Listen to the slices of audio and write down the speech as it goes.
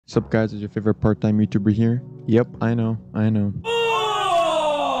Sup guys, is your favorite part-time YouTuber here? Yep, I know. I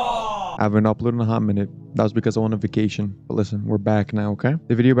haven't uploaded in a hot minute. That was because I went on vacation. But listen, we're back now, okay?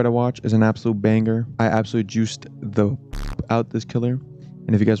 The video you better watch is an absolute banger. I absolutely juiced the out this killer.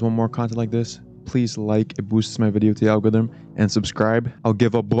 And if you guys want more content like this, please like, it boosts my video to the algorithm, and subscribe. I'll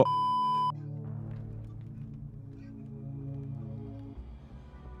give a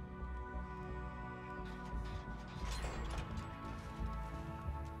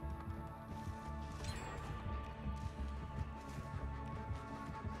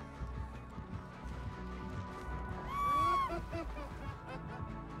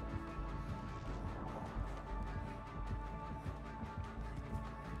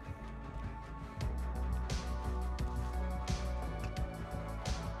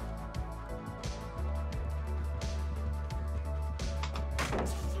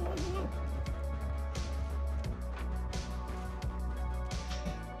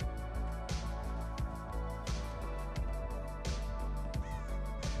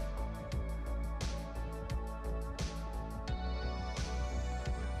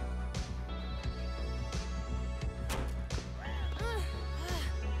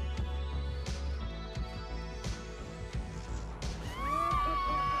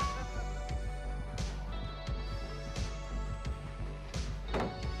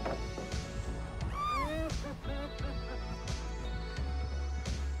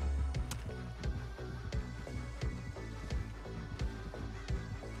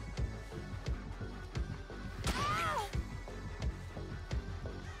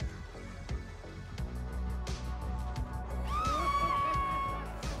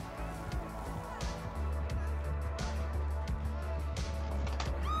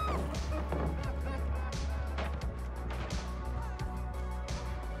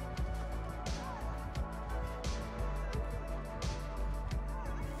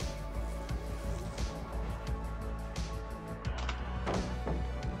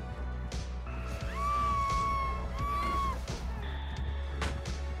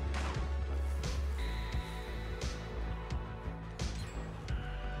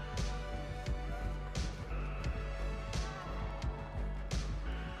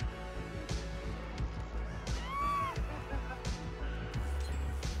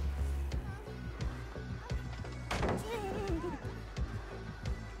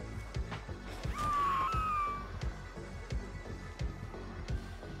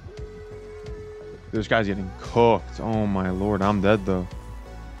This guy's getting cooked. Oh my lord, I'm dead though.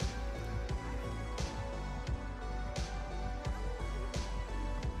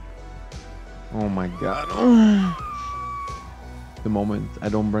 Oh my god. The moment I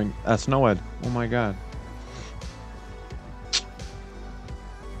don't bring Snowhead. Oh my god.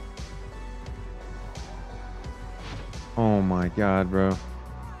 Oh my god, bro.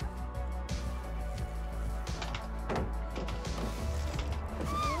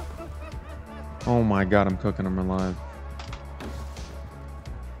 Oh my god, I'm cooking him alive.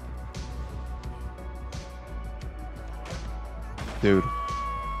 Dude.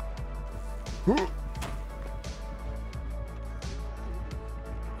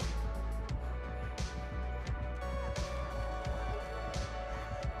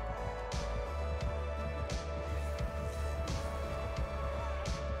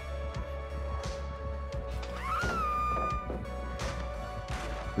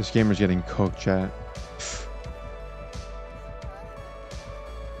 This gamer's getting cooked, chat.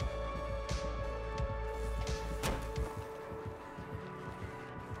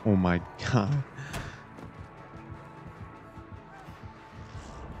 Oh my god.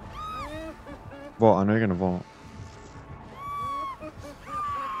 Vault, I know you're gonna vault.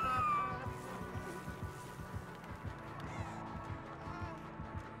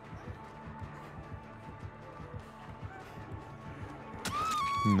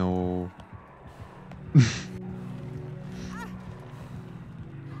 No.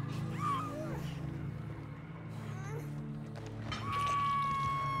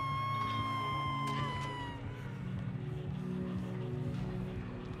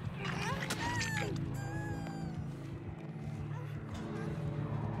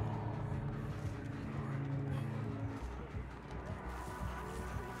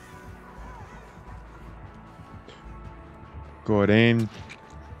 Good aim.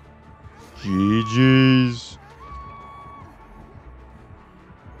 GG's.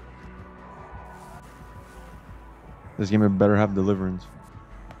 This game had better have deliverance.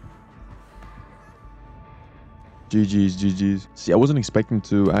 GG's. See, I wasn't expecting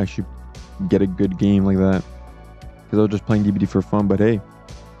to actually get a good game like that, because I was just playing DBD for fun. But hey,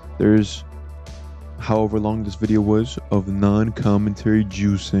 there's however long this video was of non-commentary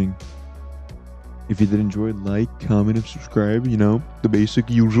juicing. If you did enjoy, like, comment, and subscribe. You know, the basic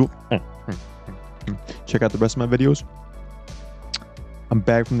usual. Check out the rest of my videos. I'm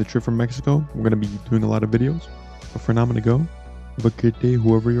back from the trip from Mexico. We're going to be doing a lot of videos. But for now, I'm going to go. Have a good day,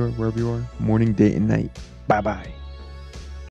 whoever you are, wherever you are. Morning, day, and night. Bye-bye.